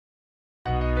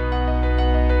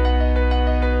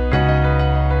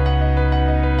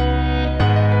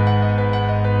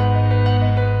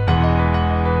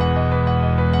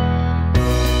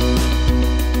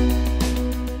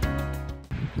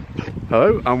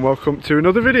Hello and welcome to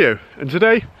another video, and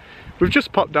today we've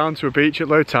just popped down to a beach at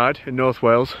low tide in North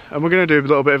Wales and we're going to do a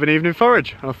little bit of an evening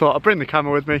forage. And I thought I'd bring the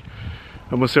camera with me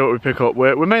and we'll see what we pick up.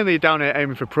 We're mainly down here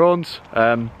aiming for prawns,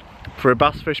 for a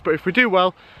bass fish, but if we do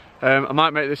well I might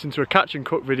make this into a catch and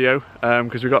cook video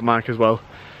because we've got Mike as well,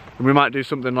 and we might do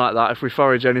something like that if we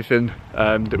forage anything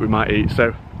that we might eat.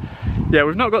 So yeah,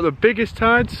 we've not got the biggest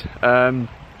tides,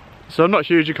 so I'm not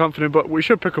hugely confident, but we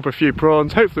should pick up a few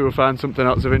prawns. Hopefully we'll find something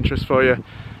else of interest for you,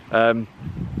 and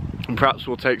perhaps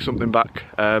we'll take something back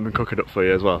and cook it up for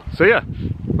you as well. So yeah,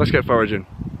 let's get foraging.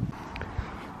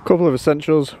 Couple of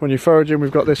essentials when you're foraging: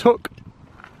 we've got this hook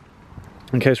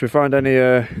in case we find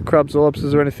any crabs or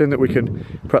lobsters or anything that we can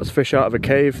perhaps fish out of a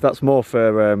cave. That's more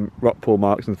for rock pool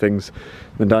marks and things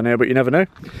than down here, but you never know.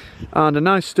 And a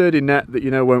nice sturdy net that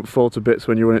you know won't fall to bits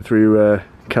when you run it through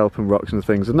kelp and rocks and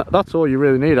things, and that's all you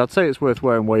really need. I'd say it's worth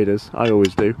wearing waders, I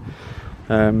always do.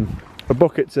 A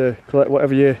bucket to collect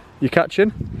whatever you're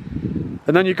catching,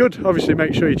 and then you're good. Obviously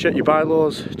make sure you check your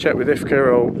bylaws, check with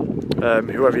IFCA or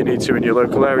whoever you need to in your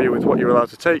local area with what you're allowed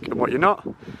to take and what you're not.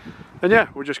 And yeah,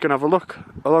 we're just going to have a look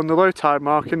along the low tide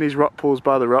mark in these rock pools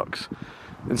by the rocks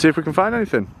and see if we can find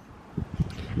anything.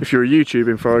 If you're a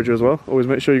YouTubing forager as well, always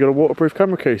make sure you've got a waterproof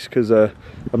camera case, because I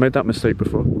made that mistake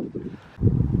before.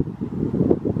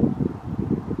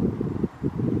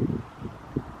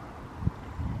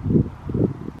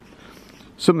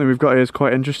 Something we've got here is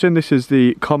quite interesting. This is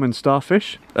the common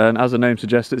starfish, and as the name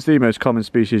suggests, it's the most common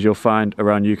species you'll find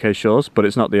around UK shores, but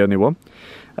it's not the only one.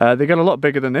 They get a lot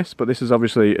bigger than this, but this is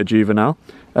obviously a juvenile.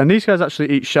 And these guys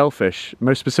actually eat shellfish,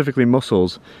 most specifically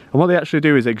mussels. And what they actually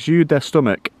do is exude their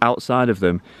stomach outside of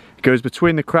them. It goes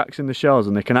between the cracks in the shells,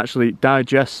 and they can actually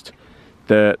digest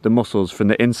the mussels from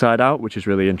the inside out, which is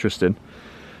really interesting.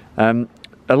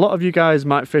 A lot of you guys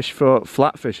might fish for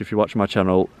flatfish if you watch my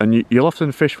channel, and you'll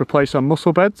often fish for place on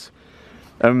mussel beds.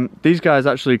 These guys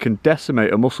actually can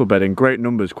decimate a mussel bed in great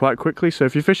numbers quite quickly. So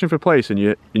if you're fishing for place and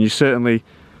you suddenly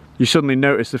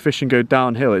notice the fishing go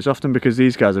downhill, it's often because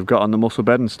these guys have got on the mussel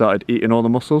bed and started eating all the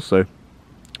mussels. So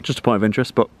just a point of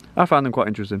interest, but I found them quite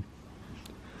interesting.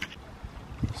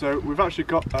 So we've actually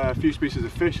got a few species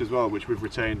of fish as well, which we've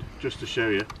retained just to show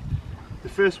you. The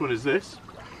first one is this,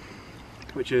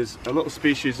 which is a little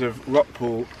species of rock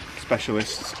pool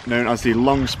specialists known as the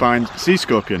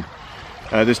longspinedseascorpion.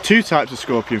 There's two types of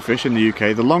scorpionfish in the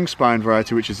UK, the long-spined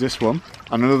variety, which is this one,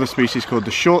 and another species called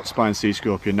the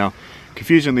short-spined-seascorpion. Now,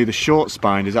 confusingly, the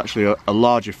short-spined is actually a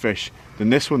larger fish than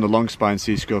this one, the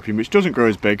long-spined-seascorpion, which doesn't grow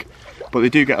as big, but they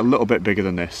do get a little bit bigger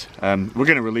than this. We're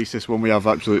going to release this one. We have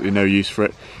absolutely no use for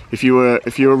it. If you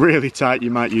were really tight, you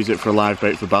might use it for a live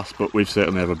bait for bass, but we've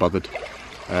certainly never bothered.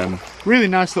 Really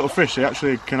nice little fish. They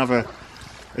actually can have a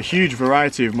huge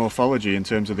variety of morphology in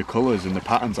terms of the colours and the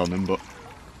patterns on them, but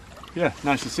yeah,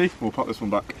 nice to see. We'll pop this one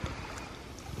back.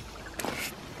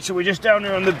 So we're just down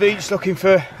here on the beach looking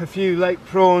for a few lake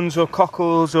prawns or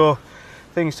cockles or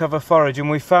things to have a forage, and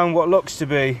we found what looks to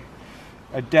be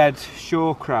a dead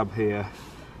shore crab here.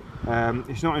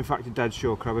 It's not in fact a dead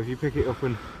shore crab. If you pick it up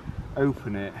and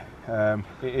open it,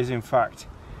 it is in fact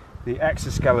the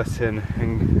exoskeleton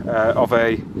of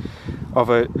a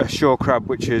shore crab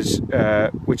which has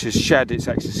shed its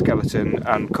exoskeleton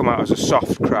and come out as a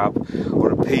soft crab,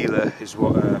 or a peeler is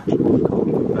what we call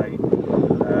them for bait.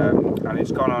 And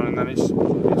it's gone on and then it's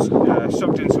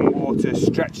sucked in some water,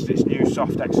 stretched its new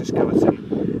soft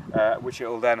exoskeleton, which it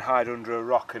will then hide under a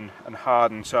rock and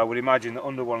harden. So I would imagine that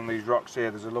under one of these rocks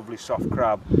here there's a lovely soft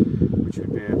crab, which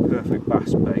would be a perfect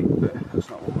bass bait, but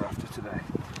that's not what we're after today.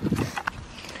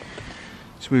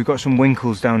 So we've got some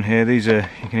winkles down here. These are,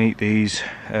 you can eat these.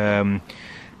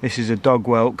 This is a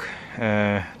dogwhelk.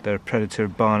 They're a predator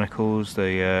of barnacles.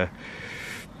 They've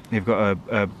got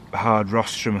a hard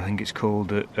rostrum, I think it's called,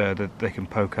 that they can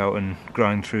poke out and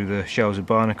grind through the shells of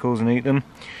barnacles and eat them.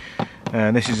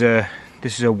 This is a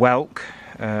whelk.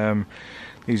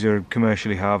 These are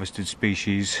commercially harvested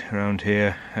species around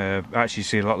here. I actually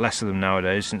see a lot less of them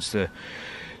nowadays since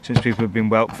people have been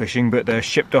whelk fishing, but they're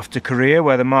shipped off to Korea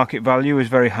where the market value is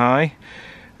very high.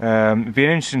 It'd be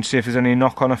interesting to see if there's any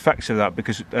knock-on effects of that,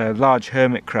 because large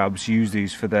hermit crabs use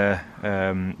these for their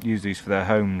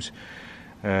homes.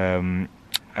 So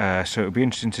it would be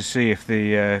interesting to see if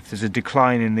there's a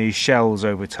decline in these shells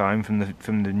over time from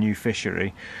the new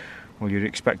fishery. Well, you'd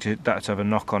expect that to have a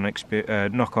knock-on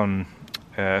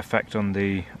effect on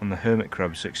the hermit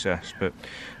crab success, but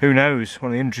who knows?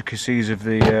 One of the intricacies of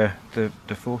the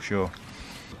foreshore.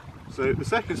 So the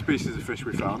second species of fish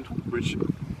we found, which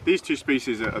these two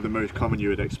species are the most common you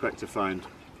would expect to find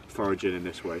foraging in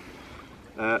this way.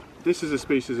 This is a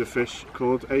species of fish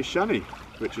called a shanny,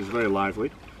 which is very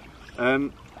lively.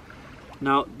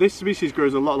 Now this species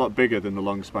grows a lot bigger than the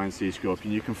long-spined sea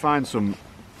scorpion. You can find some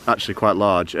actually quite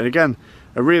large, and again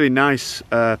a really nice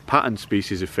pattern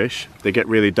species of fish. They get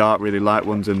really dark, really light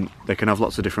ones, and they can have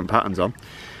lots of different patterns on.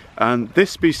 And this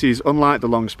species, unlike the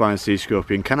long-spined sea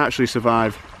scorpion, can actually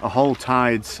survive a whole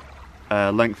tide's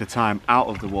length of time out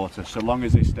of the water, so long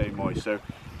as they stay moist. So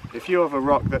if you have a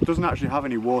rock that doesn't actually have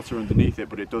any water underneath it,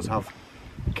 but it does have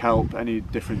kelp, any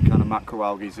different kind of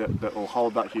macroalgae that will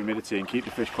hold that humidity and keep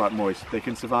the fish quite moist, they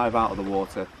can survive out of the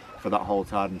water for that whole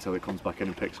tide until it comes back in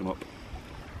and picks them up.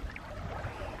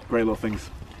 Great little things.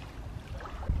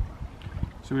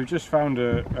 So we've just found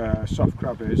a soft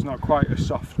crab here. It's not quite a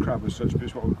soft crab as such, but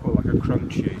it's what we call like a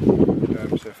crunchy.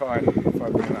 So if I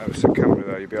bring that over to the camera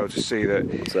there, you'll be able to see that.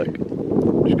 One sec.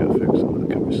 I'm just going to focus on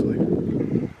the camera sleeve.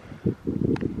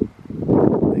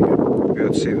 There you go. You'll be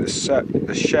able to see that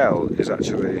the shell is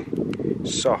actually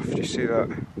soft. You see that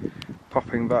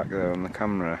popping back there on the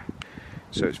camera?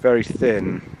 So it's very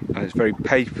thin and it's very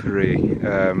papery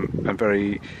and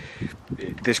very.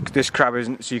 This crab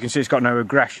isn't, so you can see it's got no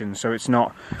aggression, so it's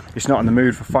not in the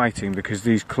mood for fighting, because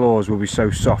these claws will be so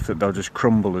soft that they'll just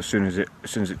crumble as soon as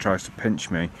it tries to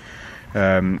pinch me.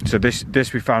 So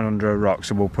this we found under a rock,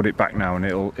 so we'll put it back now, and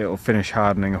it'll finish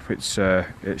hardening up its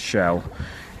shell,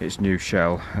 its new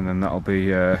shell, and then that'll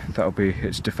be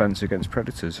its defence against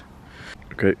predators.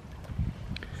 Okay.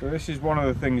 So this is one of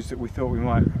the things that we thought we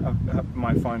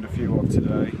might find a few of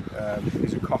today.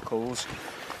 These are cockles.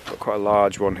 Got quite a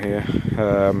large one here.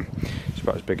 It's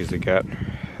about as big as they get,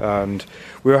 and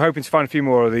we were hoping to find a few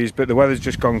more of these, but the weather's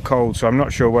just gone cold, so I'm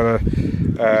not sure whether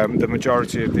the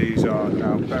majority of these are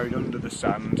now buried under the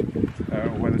sand or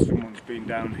whether someone's been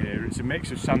down here. It's a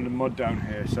mix of sand and mud down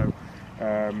here, so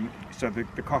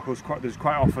the cockles, there's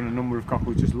quite often a number of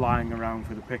cockles just lying around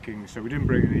for the picking. So we didn't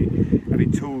bring any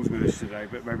tools with us today,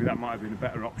 but maybe that might have been a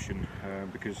better option,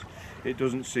 because it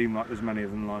doesn't seem like there's many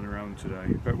of them lying around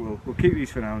today. But we'll keep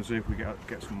these for now and see if we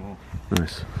get some more.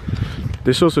 Nice.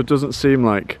 This also doesn't seem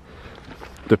like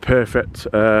the perfect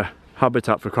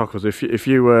habitat for cockles. If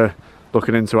you were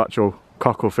looking into actual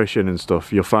cockle fishing and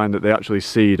stuff, you'll find that they actually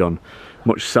seed on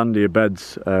much sandier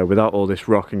beds without all this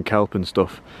rock and kelp and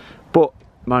stuff. But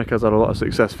Mike has had a lot of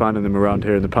success finding them around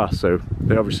here in the past, so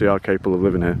they obviously are capable of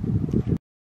living here.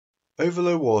 Over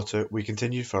low water, we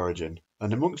continued foraging,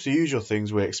 and amongst the usual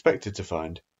things we expected to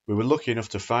find, we were lucky enough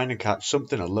to find and catch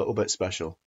something a little bit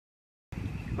special.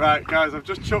 Right guys, I've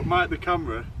just chucked Mike the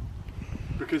camera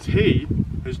because he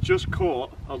has just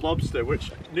caught a lobster,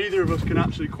 which neither of us can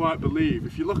actually quite believe.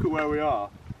 If you look at where we are,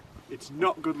 it's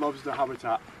not good lobster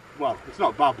habitat. Well, it's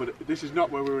not bad, but this is not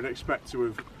where we would expect to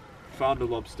have found a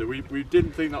lobster. We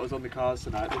didn't think that was on the cards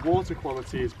tonight. The water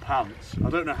quality is pants. I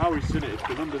don't know how he's seen it. It's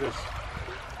been under this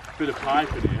bit of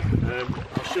pipe in here.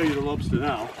 I'll show you the lobster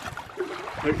now,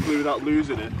 hopefully without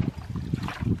losing it.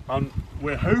 And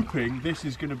we're hoping this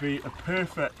is going to be a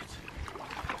perfect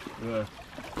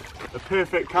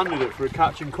candidate for a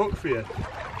catch and cook for you.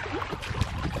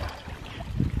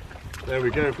 There we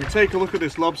go. If we take a look at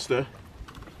this lobster,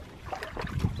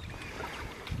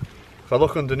 if I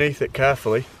look underneath it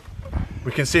carefully,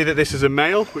 we can see that this is a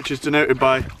male, which is denoted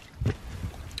by,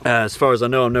 as far as I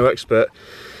know, I'm no expert,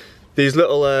 these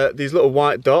little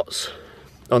white dots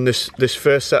on this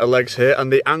first set of legs here,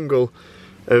 and the angle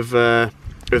of the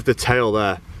tail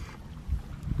there.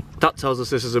 That tells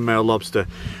us this is a male lobster.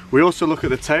 We also look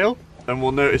at the tail, and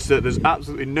we'll notice that there's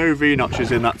absolutely no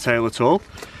V-notches in that tail at all,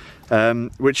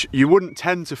 which you wouldn't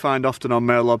tend to find often on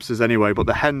male lobsters anyway, but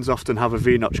the hens often have a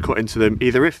V-notch cut into them,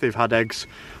 either if they've had eggs,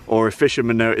 or if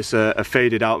fishermen notice a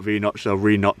faded out V-notch, they'll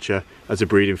re-notch her as a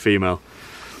breeding female.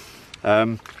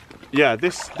 Yeah,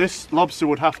 this lobster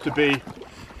would have to be,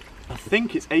 I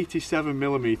think it's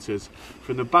 87mm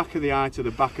from the back of the eye to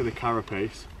the back of the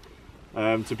carapace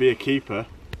to be a keeper,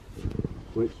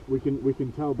 which we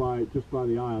can tell just by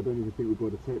the eye. I don't even think we've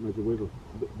got a tape measure with us.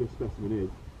 This specimen is.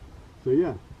 So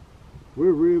yeah,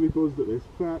 we're really buzzed at this.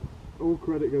 All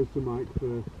credit goes to Mike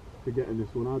for getting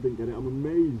this one. I didn't get it. I'm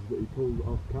amazed that he pulled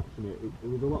off catching it.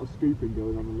 There was a lot of scooping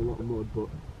going on and a lot of mud, but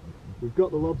we've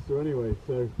got the lobster anyway.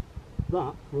 So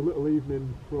that, for a little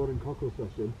evening prawn and cockle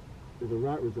session, is a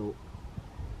right result.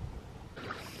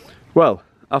 Well,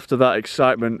 after that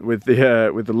excitement with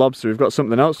the lobster, we've got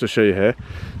something else to show you here.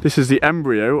 This is the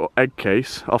embryo or egg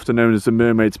case, often known as the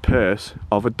mermaid's purse,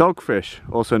 of a dogfish,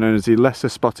 also known as the lesser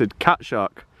spotted cat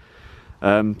shark.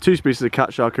 Two species of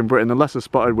cat shark in Britain: the lesser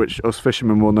spotted, which us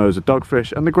fishermen will know as a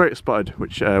dogfish, and the greater spotted,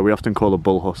 which we often call a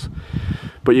bullhuss.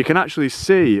 But you can actually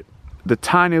see the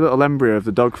tiny little embryo of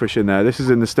the dogfish in there. This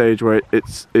is in the stage where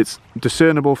it's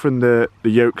discernible from the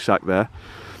yolk sac there.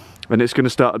 and it's going to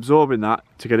start absorbing that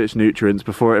to get its nutrients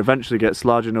before it eventually gets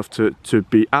large enough to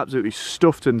be absolutely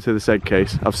stuffed into this egg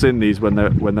case. I've seen these when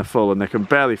they're full and they can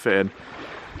barely fit in,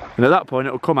 and at that point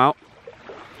it'll come out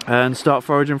and start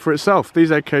foraging for itself.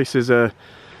 These egg cases are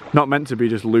not meant to be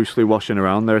just loosely washing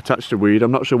around, they're attached to weed.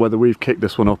 I'm not sure whether we've kicked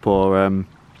this one up or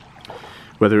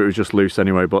whether it was just loose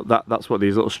anyway, but that's what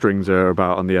these little strings are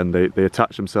about on the end. They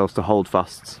attach themselves to hold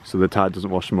fasts so the tide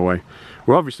doesn't wash them away.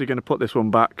 We're obviously going to put this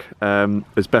one back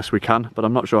as best we can, but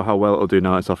I'm not sure how well it'll do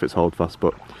now it's off its hold fast,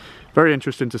 but very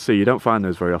interesting to see. You don't find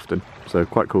those very often, so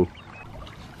quite cool.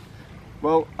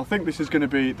 Well, I think this is going to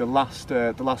be the last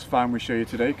find we show you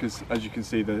today, because as you can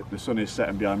see the sun is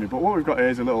setting behind me, but what we've got here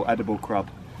is a little edible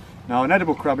crab. Now, an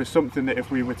edible crab is something that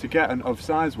if we were to get an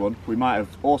of-size one, we might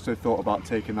have also thought about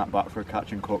taking that back for a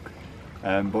catch and cook.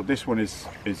 But this one is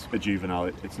a juvenile.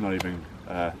 It's not even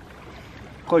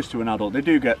close to an adult. They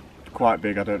do get quite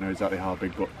big. I don't know exactly how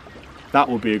big, but that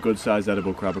would be a good sized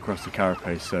edible crab across the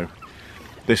carapace. So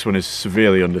this one is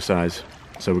severely undersized.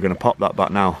 So we're going to pop that back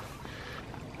now.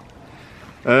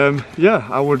 Yeah,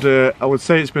 I would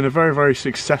say it's been a very, very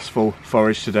successful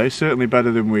forage today. Certainly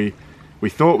better than we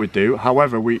thought we'd do.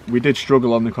 However, we did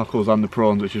struggle on the cockles and the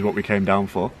prawns, which is what we came down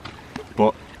for.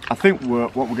 But I think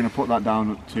what we're going to put that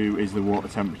down to is the water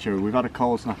temperature. We've had a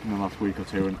cold snap in the last week or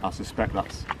two, and I suspect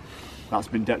that's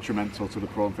been detrimental to the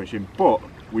prawn fishing. But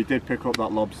we did pick up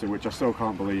that lobster, which I still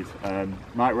can't believe.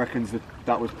 Mike reckons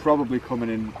that was probably coming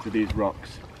into these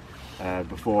rocks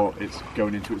before it's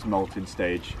going into its molting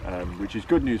stage, which is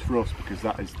good news for us because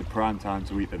that is the prime time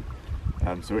to eat them.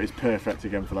 So it is perfect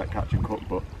again for that catch and cook.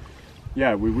 But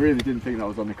yeah, we really didn't think that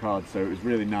was on the card, so it was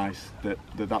really nice that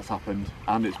that's happened,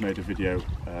 and it's made a video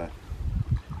a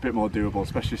bit more doable,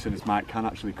 especially since Mike can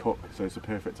actually cook, so it's a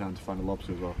perfect time to find a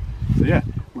lobster as well. So yeah,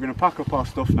 we're going to pack up our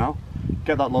stuff now,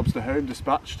 get that lobster home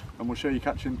dispatched, and we'll show you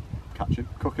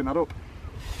cooking that up.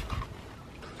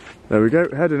 There we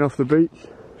go, heading off the beach,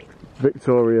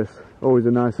 victorious. Always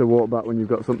a nicer walk back when you've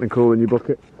got something cool in your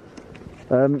bucket.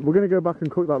 We're going to go back and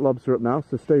cook that lobster up now,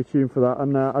 so stay tuned for that.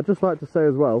 And I'd just like to say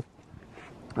as well,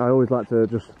 I always like to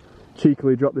just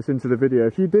cheekily drop this into the video.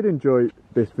 If you did enjoy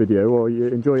this video, or you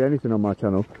enjoy anything on my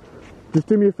channel, just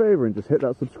do me a favour and just hit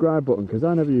that subscribe button, because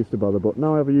I never used to bother, but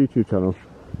now I have a YouTube channel.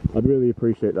 I'd really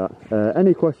appreciate that.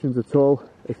 Any questions at all,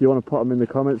 if you want to put them in the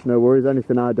comments, no worries.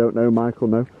 Anything I don't know, Mike will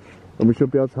know, and we should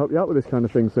be able to help you out with this kind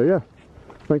of thing. So yeah,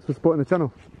 thanks for supporting the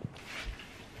channel.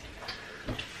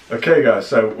 Okay guys,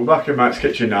 so we're back in Mike's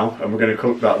kitchen now, and we're going to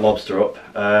cook that lobster up.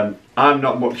 I'm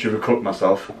not much of a cook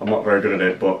myself, I'm not very good at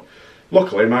it, but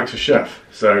luckily Mike's a chef,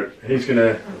 so he's going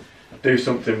to do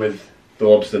something with the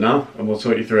lobster now, and we'll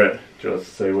talk you through it. Do you want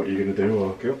to say what you're going to do?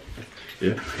 Or? Cool.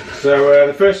 Yeah. So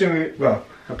the first thing well,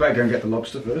 I better go and get the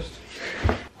lobster first.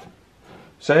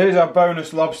 So here's our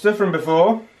bonus lobster from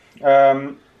before.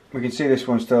 We can see this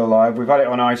one's still alive. We've had it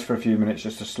on ice for a few minutes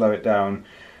just to slow it down.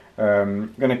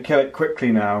 I'm going to kill it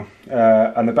quickly now,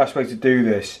 and the best way to do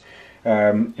this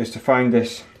is to find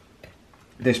this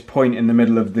point in the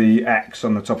middle of the X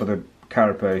on the top of the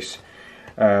carapace,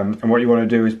 and what you want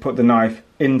to do is put the knife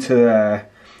into there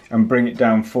and bring it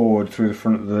down forward through the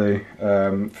front of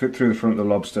the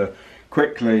lobster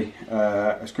quickly,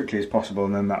 as quickly as possible,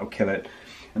 and then that will kill it.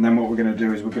 And then what we're going to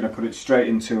do is we're going to put it straight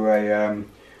into a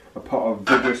pot of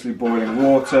vigorously boiling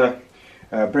water.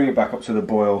 Bring it back up to the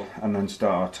boil and then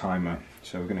start our timer.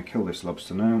 So we're going to kill this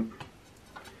lobster now.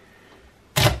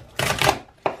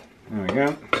 There we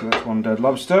go, so that's one dead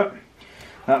lobster.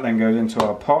 That then goes into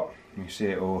our pot. You see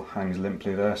it all hangs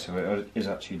limply there, so it is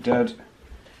actually dead.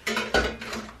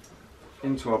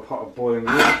 Into our pot of boiling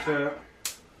water.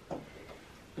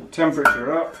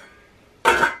 Temperature up.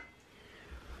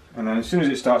 And then as soon as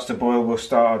it starts to boil, we'll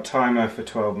start our timer for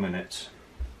 12 minutes.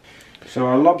 So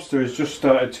our lobster has just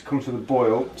started to come to the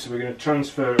boil, so we're going to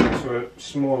transfer it into a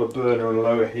smaller burner on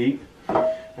lower heat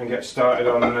and get started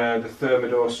on the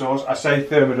thermidor sauce. I say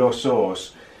thermidor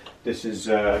sauce, this is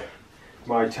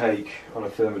my take on a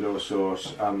thermidor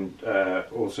sauce, and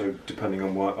also depending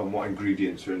on what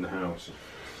ingredients are in the house.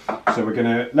 So we're going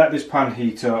to let this pan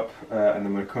heat up, and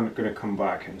then we're going to come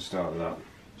back and start that.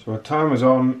 So our timer's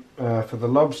on for the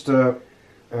lobster.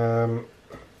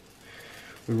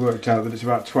 We worked out that it's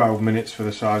about 12 minutes for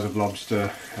the size of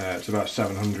lobster. It's about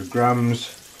 700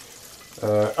 grams.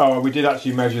 Oh, we did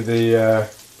actually measure the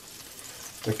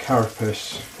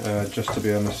carapace just to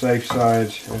be on the safe side.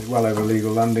 It's well over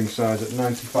legal landing size at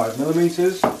 95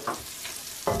 millimeters. So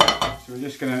we're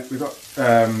just gonna, we've got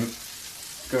a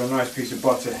nice piece of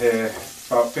butter here,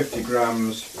 about 50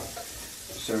 grams.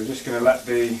 So we're just gonna let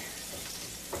the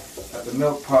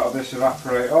milk part of this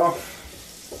evaporate off.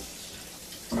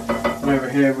 And over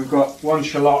here we've got one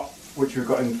shallot which we've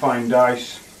got in fine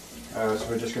dice. So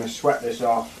we're just going to sweat this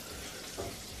off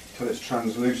till it's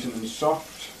translucent and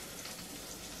soft.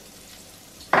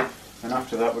 And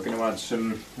after that we're going to add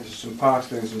some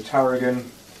parsley and some tarragon.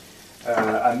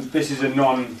 And this is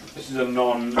someone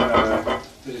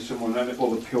that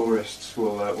all the purists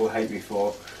will hate me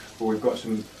for. But we've got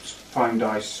some fine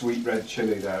diced sweet red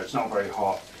chilli there. It's not very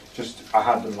hot. Just I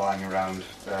had them lying around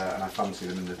and I fancy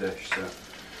them in the dish.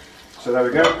 So there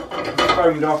we go.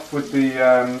 Foamed off with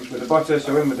the butter.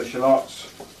 So in with the shallots.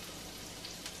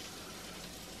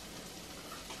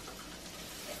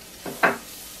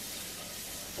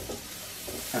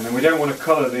 And then we don't want to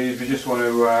colour these. We just want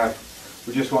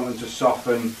them to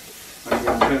soften. And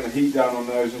we'll turn the heat down on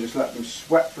those and just let them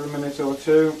sweat for a minute or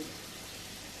two.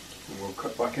 And we'll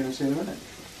cut back in and see in a minute.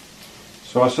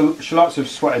 So our shallots have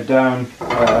sweated down,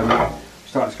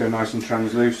 starting to go nice and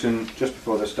translucent just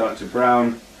before they're starting to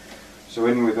brown. So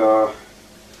in with our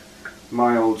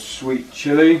mild sweet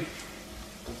chilli.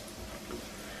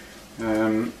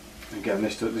 Again,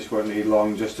 this won't need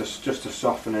long, just to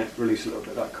soften it, release a little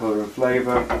bit of that colour and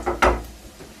flavour.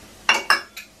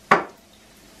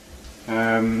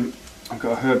 I've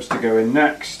got herbs to go in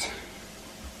next,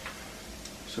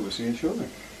 so we'll see you shortly.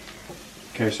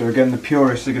 Okay, so again the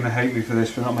purists are going to hate me for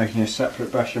this, for not making a separate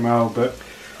bechamel, but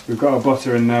we've got our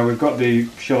butter in there, we've got the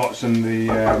shallots and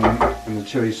the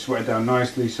chilies sweated down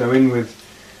nicely, so in with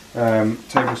a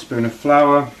tablespoon of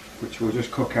flour, which we'll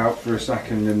just cook out for a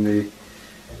second in the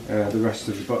rest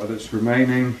of the butter that's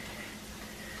remaining.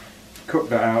 Cook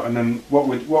that out, and then what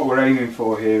we're aiming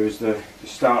for here is the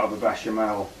start of a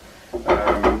bechamel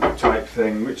type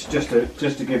thing, which just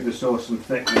to give the sauce some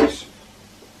thickness.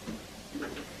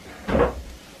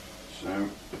 So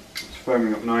it's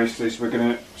foaming up nicely. So we're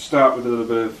going to start with a little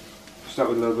bit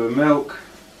of milk,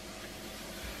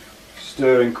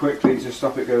 stirring quickly to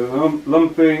stop it going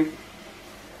lumpy.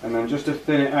 And then just to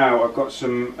thin it out, I've got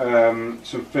some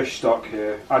fish stock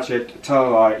here. Actually, to tell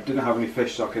a lie, I didn't have any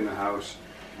fish stock in the house.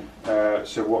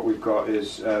 So what we've got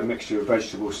is a mixture of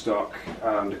vegetable stock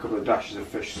and a couple of dashes of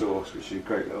fish sauce, which is a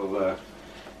great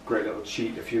little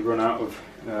cheat if you run out of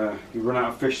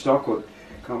fish stock or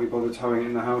can't be bothered having it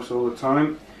in the house all the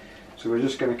time. So we're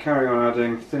just going to carry on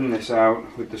adding, thin this out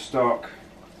with the stock.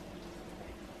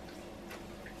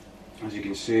 As you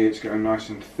can see, it's going nice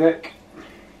and thick.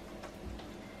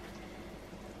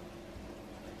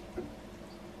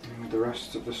 The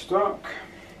rest of the stock,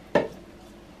 and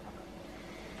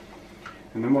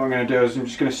then what I'm going to do is I'm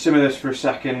just going to simmer this for a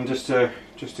second, just to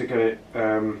get it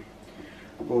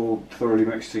all thoroughly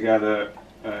mixed together,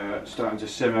 starting to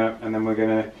simmer, and then we're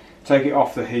going to take it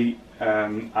off the heat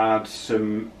and add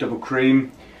some double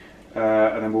cream,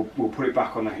 and then we'll put it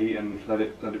back on the heat and let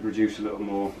it reduce a little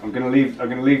more. I'm going to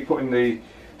leave putting the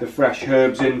fresh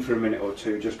herbs in for a minute or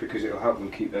two, just because it'll help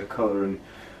them keep their colour and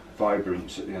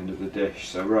vibrance at the end of the dish.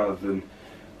 So rather than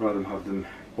have them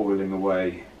boiling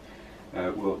away,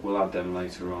 we'll add them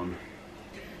later on.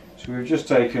 So we've just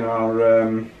taken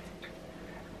our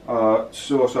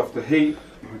sauce off the heat.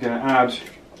 We're going to add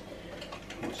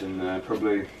what's in there,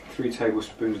 probably 3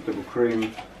 tablespoons of double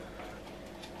cream.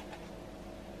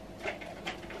 I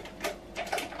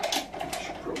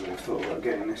should probably have thought about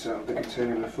getting this out of the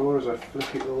container before as I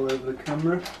flick it all over the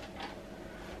camera.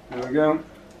 There we go.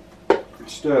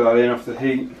 Stir that in off the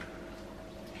heat,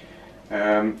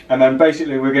 and then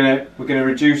basically we're gonna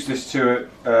reduce this to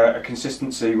a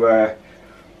consistency where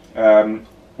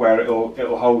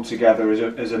it'll hold together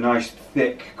as a nice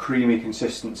thick creamy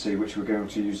consistency, which we're going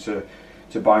to use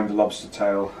to bind the lobster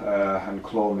tail and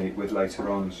claw meat with later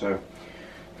on. So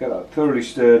get that thoroughly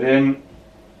stirred in,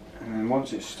 and then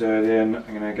once it's stirred in, I'm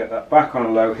going to get that back on a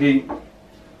low heat,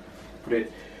 put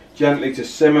it gently to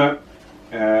simmer.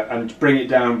 And bring it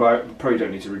down by, probably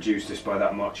don't need to reduce this by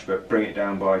that much, but bring it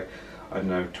down by, I don't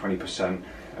know, 20%,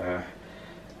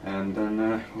 and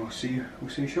then we'll see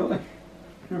you shortly.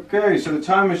 Okay, so the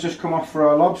timer's just come off for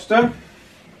our lobster.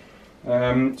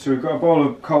 So we've got a bowl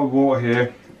of cold water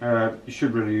here. You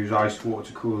should really use ice water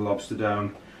to cool the lobster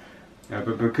down,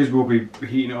 but because we'll be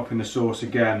heating it up in the sauce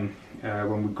again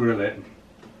when we grill it,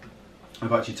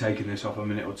 I've actually taken this off a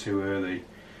minute or two early.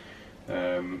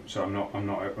 So I'm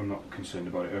not concerned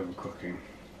about it overcooking.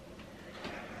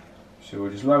 So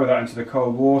we'll just lower that into the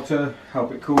cold water,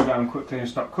 help it cool down quickly and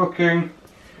stop cooking.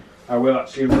 I will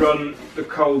actually run the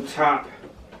cold tap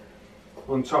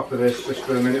on top of this just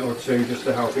for a minute or two, just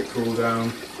to help it cool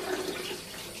down.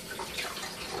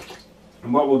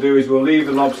 And what we'll do is we'll leave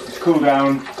the lobster to cool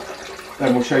down,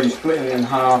 then we'll show you splitting it in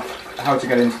half, how to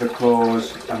get into the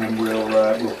claws, and then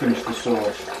we'll finish the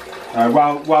sauce.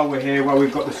 While we're here, while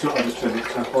we've got the sauce, I'll just turn the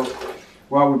tap on.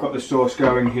 while we've got the sauce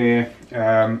going here,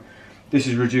 this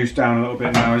is reduced down a little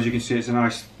bit now. As you can see, it's a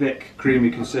nice thick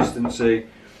creamy consistency.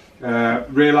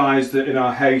 Realised that in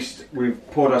our haste we've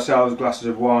poured ourselves glasses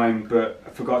of wine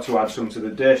but forgot to add some to the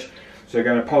dish. So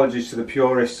again, apologies to the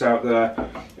purists out there.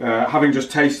 Having just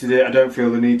tasted it, I don't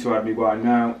feel the need to add any wine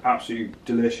now. Absolutely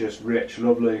delicious, rich,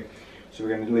 lovely. So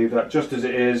we're going to leave that just as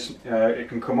it is. It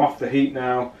can come off the heat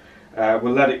now.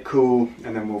 We'll let it cool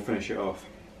and then we'll finish it off.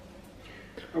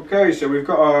 Okay, so we've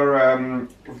got our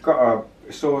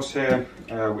sauce here,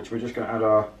 which we're just going to add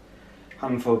our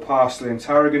handful of parsley and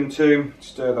tarragon to.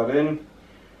 Stir that in.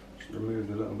 Just remove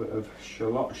the little bit of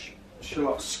shallot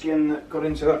skin that got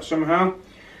into that somehow.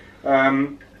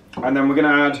 And then we're going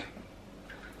to add,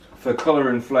 for colour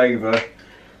and flavour,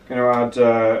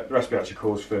 the recipe actually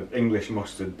calls for English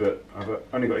mustard, but I've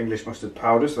only got English mustard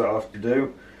powder, so that'll have to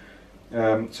do.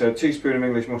 So a teaspoon of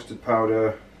English mustard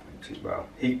powder, well,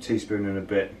 heaped teaspoon and a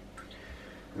bit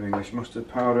of English mustard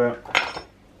powder.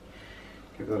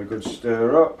 Give that a good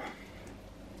stir up.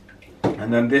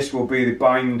 And then this will be the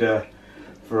binder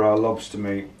for our lobster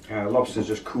meat. Lobster's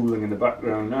just cooling in the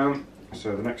background now,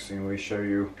 so the next thing we show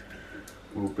you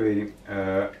will be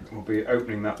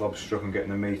opening that lobster up and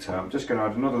getting the meat out. I'm just going to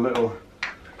add another little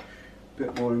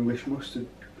bit more English mustard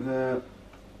there.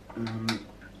 Hasn't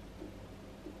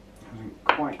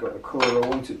quite got the colour I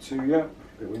want it to yet,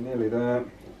 but we're nearly there.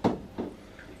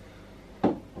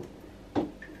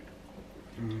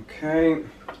 Okay,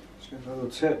 let's give it a little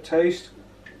taste.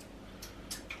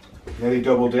 Nearly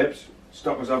double dipped.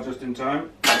 Stopped myself just in time.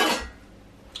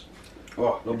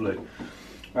 Oh, lovely.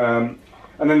 And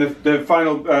then the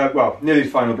final, well, nearly the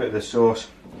final bit of the sauce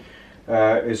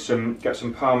is get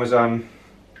some parmesan.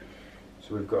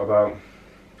 So we've got about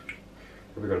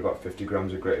 50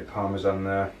 grams of grated parmesan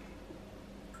there.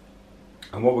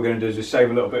 And what we're going to do is just save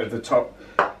a little bit of the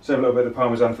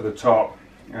parmesan for the top,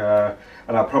 and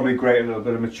I'll probably grate a little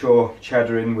bit of mature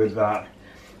cheddar in with that,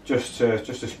 just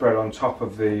to spread on top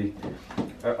of the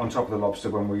lobster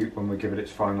when we give it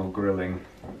its final grilling.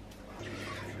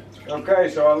 Okay,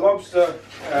 so our lobster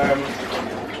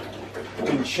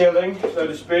been chilling, so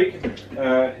to speak,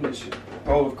 in its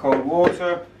bowl of cold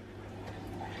water.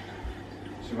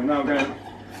 So we're now going to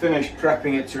finish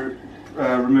prepping it to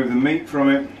remove the meat from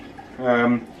it.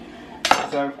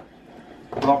 So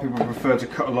a lot of people prefer to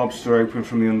cut a lobster open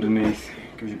from the underneath.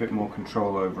 Gives you a bit more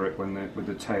control over it with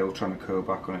the tail trying to curl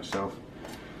back on itself.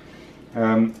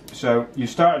 So you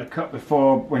started to cut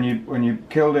before when you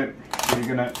killed it. So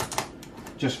you're going to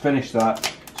just finish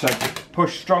that. So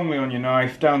push strongly on your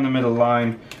knife down the middle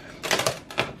line,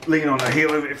 lean on the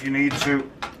heel of it if you need to,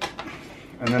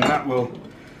 and then that will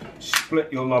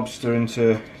split your lobster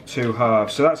into two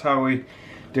halves. So that's how we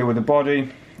deal with the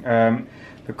body.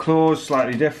 The claws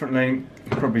slightly differently,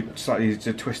 probably slightly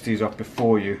easier to twist these off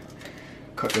before you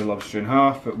cut the lobster in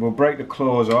half, but we'll break the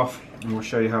claws off and we'll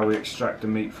show you how we extract the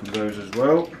meat from those as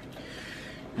well.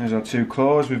 There's our two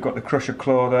claws. We've got the crusher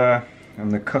claw there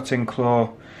and the cutting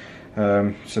claw.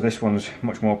 So this one's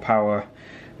much more power.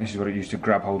 This is what it used to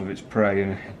grab hold of its prey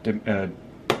and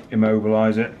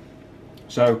immobilize it.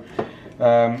 So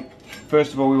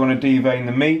first of all we want to devein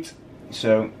the meat.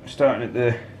 So starting at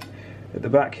the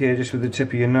back here, just with the tip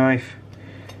of your knife,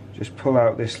 just pull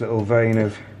out this little vein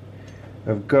of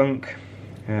gunk.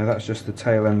 That's just the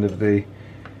tail end of the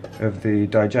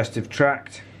digestive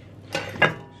tract.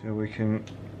 So we can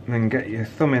then get your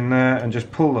thumb in there and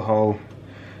just pull the whole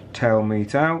tail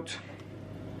meat out.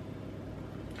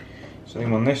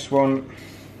 Same on this one.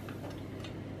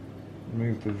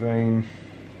 Remove the vein.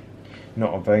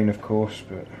 Not a vein, of course,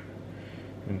 but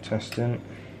intestine.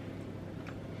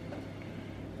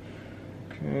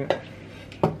 Okay.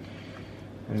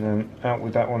 And then out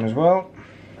with that one as well.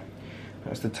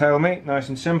 That's the tail meat, nice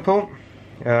and simple.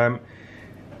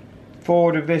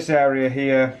 Forward of this area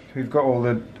here, we've got all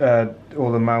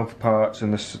the mouth parts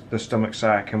and the stomach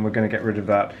sac, and we're going to get rid of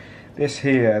that. This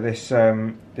here,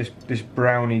 this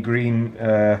browny green,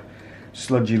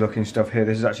 sludgy looking stuff here,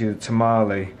 this is actually the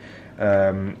tamale.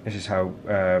 This is how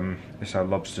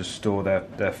lobsters store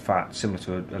their fat, similar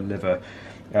to a liver.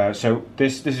 So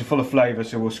this is full of flavour,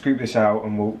 so we'll scoop this out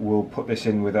and we'll put this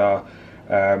in with our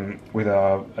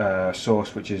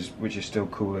sauce, which is still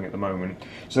cooling at the moment.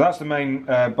 So that's the main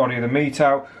body of the meat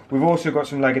out. We've also got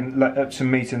some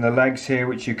meat in the legs here,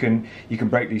 which you can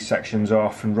break these sections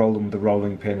off and roll them with the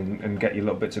rolling pin and get your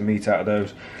little bits of meat out of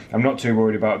those. I'm not too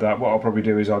worried about that. What I'll probably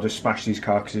do is I'll just smash these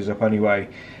carcasses up anyway,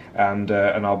 and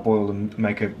I'll boil them,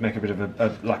 make a bit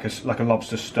of like a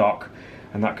lobster stock,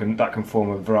 and that can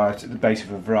form the base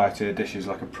of a variety of dishes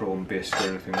like a prawn bisque or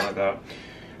anything like that.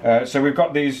 So we've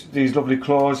got these lovely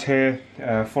claws here,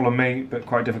 full of meat, but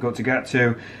quite difficult to get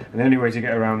to. And the only way to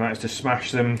get around that is to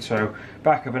smash them. So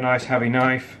back of a nice heavy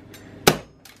knife.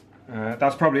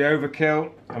 That's probably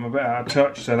overkill. I'm a bit out of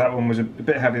touch, so that one was a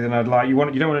bit heavier than I'd like. You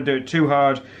don't want to do it too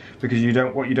hard, because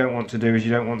what you don't want to do is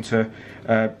you don't want to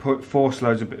force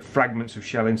loads of fragments of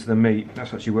shell into the meat.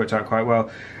 That's actually worked out quite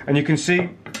well. And you can see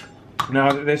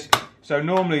now that this. So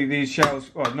normally these shells,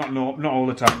 well, not all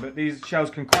the time, but these shells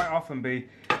can quite often be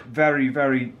very,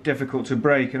 very difficult to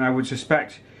break. And I would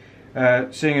suspect,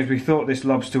 seeing as we thought this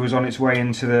lobster was on its way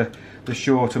into the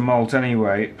shore to molt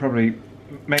anyway, it probably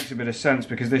makes a bit of sense,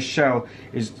 because this shell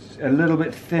is a little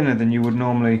bit thinner than you would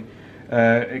normally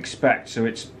expect. So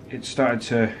it's started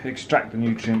to extract the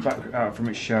nutrient back out from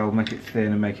its shell, make it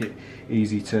thin and make it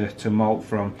easy to molt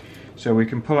from. So we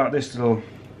can pull out this little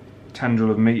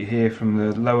tendril of meat here from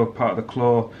the lower part of the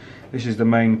claw. This is the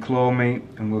main claw meat,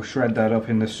 and we'll shred that up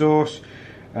in the sauce.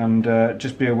 And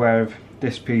just be aware of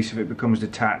this piece if it becomes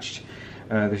detached.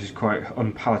 This is quite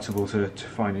unpalatable to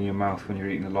find in your mouth when you're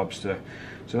eating the lobster.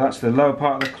 So that's the lower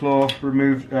part of the claw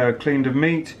removed, cleaned of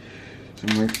meat. So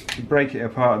we break it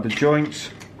apart at the joints,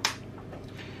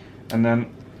 and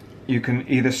then you can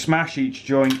either smash each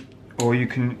joint, or you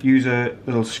can use a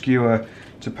little skewer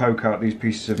to poke out these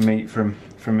pieces of meat from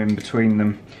in between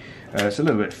them. It's a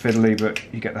little bit fiddly, but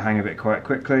you get the hang of it quite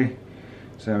quickly.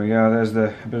 So there we go, there's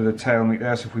a bit of the tail meat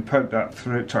there. So if we poke that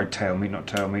through, sorry, tail meat, not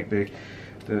tail meat,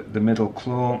 the middle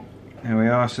claw. There we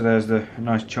are, so there's a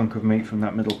nice chunk of meat from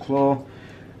that middle claw.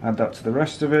 Add that to the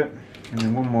rest of it, and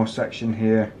then one more section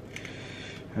here.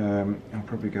 I'll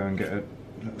probably go and get a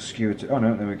little skewer to, oh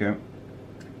no, there we go.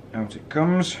 Out it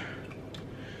comes.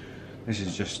 This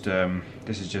is just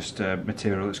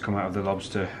material that's come out of the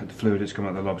lobster, the fluid that's come out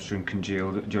of the lobster and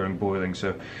congealed during boiling,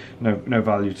 so no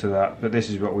value to that. But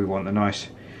this is what we want, the nice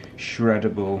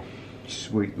shreddable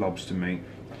sweet lobster meat.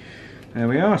 There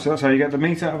we are, so that's how you get the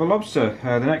meat out of a lobster.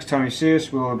 The next time you see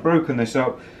us, we'll have broken this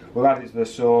up, we'll add it to the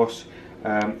sauce,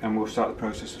 and we'll start the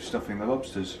process of stuffing the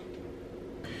lobsters.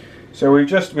 So we've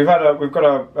got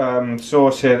our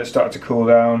sauce here that started to cool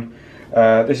down.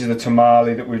 This is the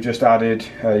tamale that we've just added.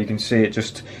 You can see it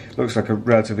just looks like a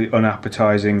relatively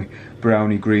unappetizing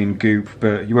browny green goop,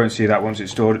 but you won't see that once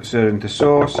it's served into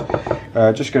sauce.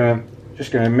 Just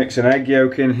gonna mix an egg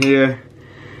yolk in here,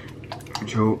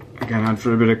 which will again add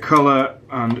for a bit of colour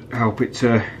and help it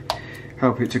to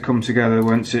come together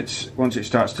once it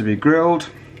starts to be grilled.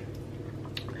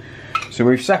 So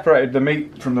we've separated the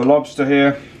meat from the lobster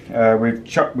here. We've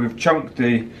chunked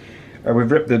the.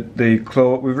 We've ripped the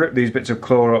claw. We've ripped these bits of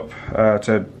claw up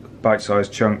to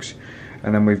bite-sized chunks,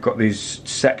 and then we've got these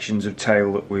sections of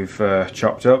tail that we've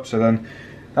chopped up. So then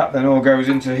that all goes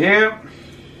into here.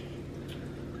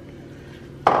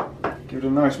 Give it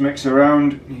a nice mix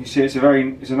around. You can see it's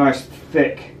a nice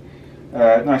thick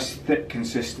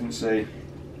consistency,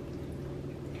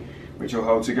 which will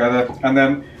hold together. And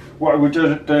then what we've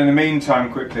done in the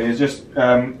meantime quickly is just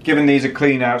given these a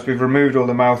clean out. We've removed all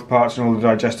the mouth parts and all the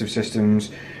digestive systems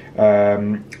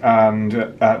and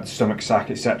the stomach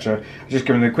sac, etc. Just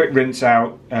giving them a quick rinse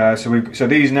out. So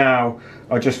these now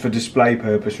are just for display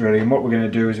purpose really. And what we're going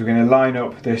to do is we're going to line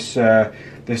up this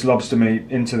this lobster meat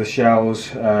into the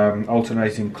shells,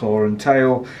 alternating claw and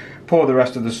tail. Pour the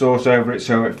rest of the sauce over it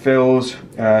so it fills.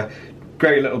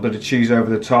 Grate a little bit of cheese over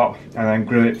the top, and then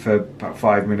grill it for about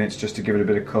 5 minutes just to give it a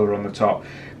bit of colour on the top.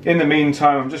 In the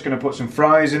meantime, I'm just going to put some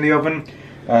fries in the oven,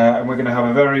 and we're going to have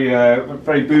a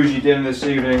very bougie dinner this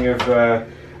evening of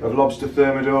lobster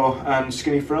thermidor and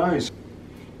skinny fries.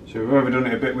 So we've overdone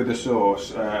it a bit with the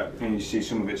sauce, and you see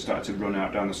some of it start to run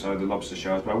out down the side of the lobster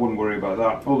shells, but I wouldn't worry about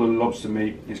that. All the lobster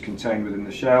meat is contained within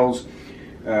the shells,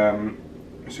 so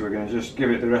we're going to just give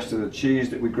it the rest of the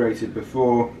cheese that we grated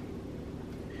before.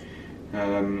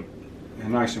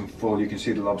 Nice and full. You can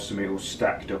see the lobster meat all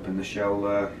stacked up in the shell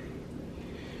there.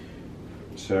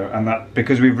 So, and that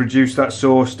because we've reduced that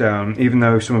sauce down, even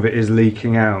though some of it is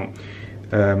leaking out,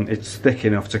 it's thick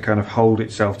enough to kind of hold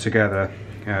itself together,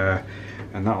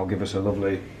 and that will give us a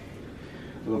lovely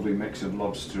mix of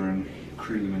lobster and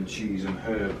cream and cheese and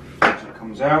herb as it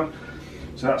comes out.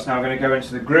 So that's now going to go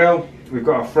into the grill. We've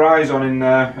got our fries on in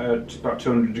there at about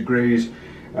 200 degrees.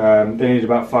 They need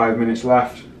about 5 minutes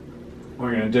left. What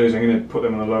I'm going to do is I'm going to put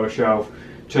them on the lower shelf,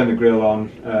 turn the grill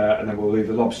on, and then we'll leave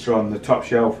the lobster on the top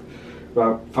shelf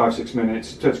about 5-6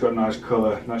 minutes until it's got a nice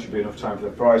colour. That should be enough time for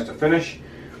the fries to finish,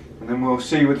 and then we'll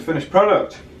see you with the finished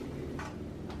product.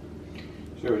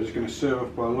 So we're just going to serve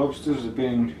up our lobsters. They've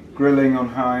been grilling on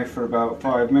high for about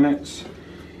 5 minutes,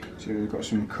 so they've got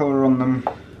some colour on them.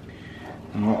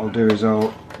 And what I'll do is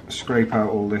I'll scrape out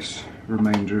all this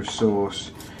remainder of sauce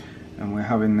and we're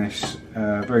having this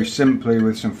very simply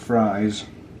with some fries.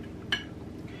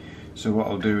 So what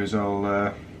I'll do is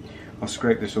I'll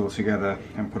scrape this all together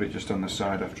and put it just on the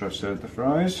side after I've served the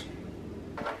fries.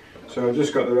 So I've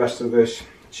just got the rest of this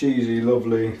cheesy,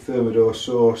 lovely thermidor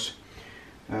sauce,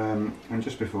 and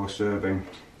just before serving,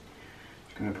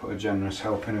 just going to put a generous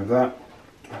helping of that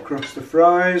across the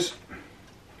fries.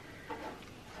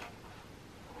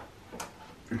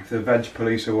 If the veg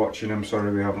police are watching, I'm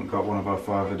sorry we haven't got one of our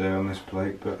 5 a day on this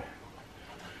plate, but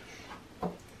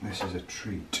this is a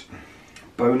treat.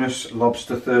 Bonus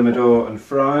lobster thermidor and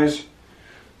fries.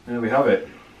 There we have it.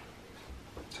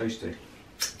 Tasty.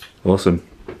 Awesome.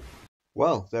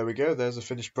 Well, there we go. There's a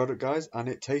finished product, guys, and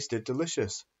it tasted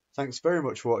delicious. Thanks very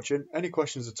much for watching. Any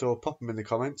questions at all, pop them in the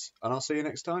comments, and I'll see you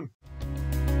next time.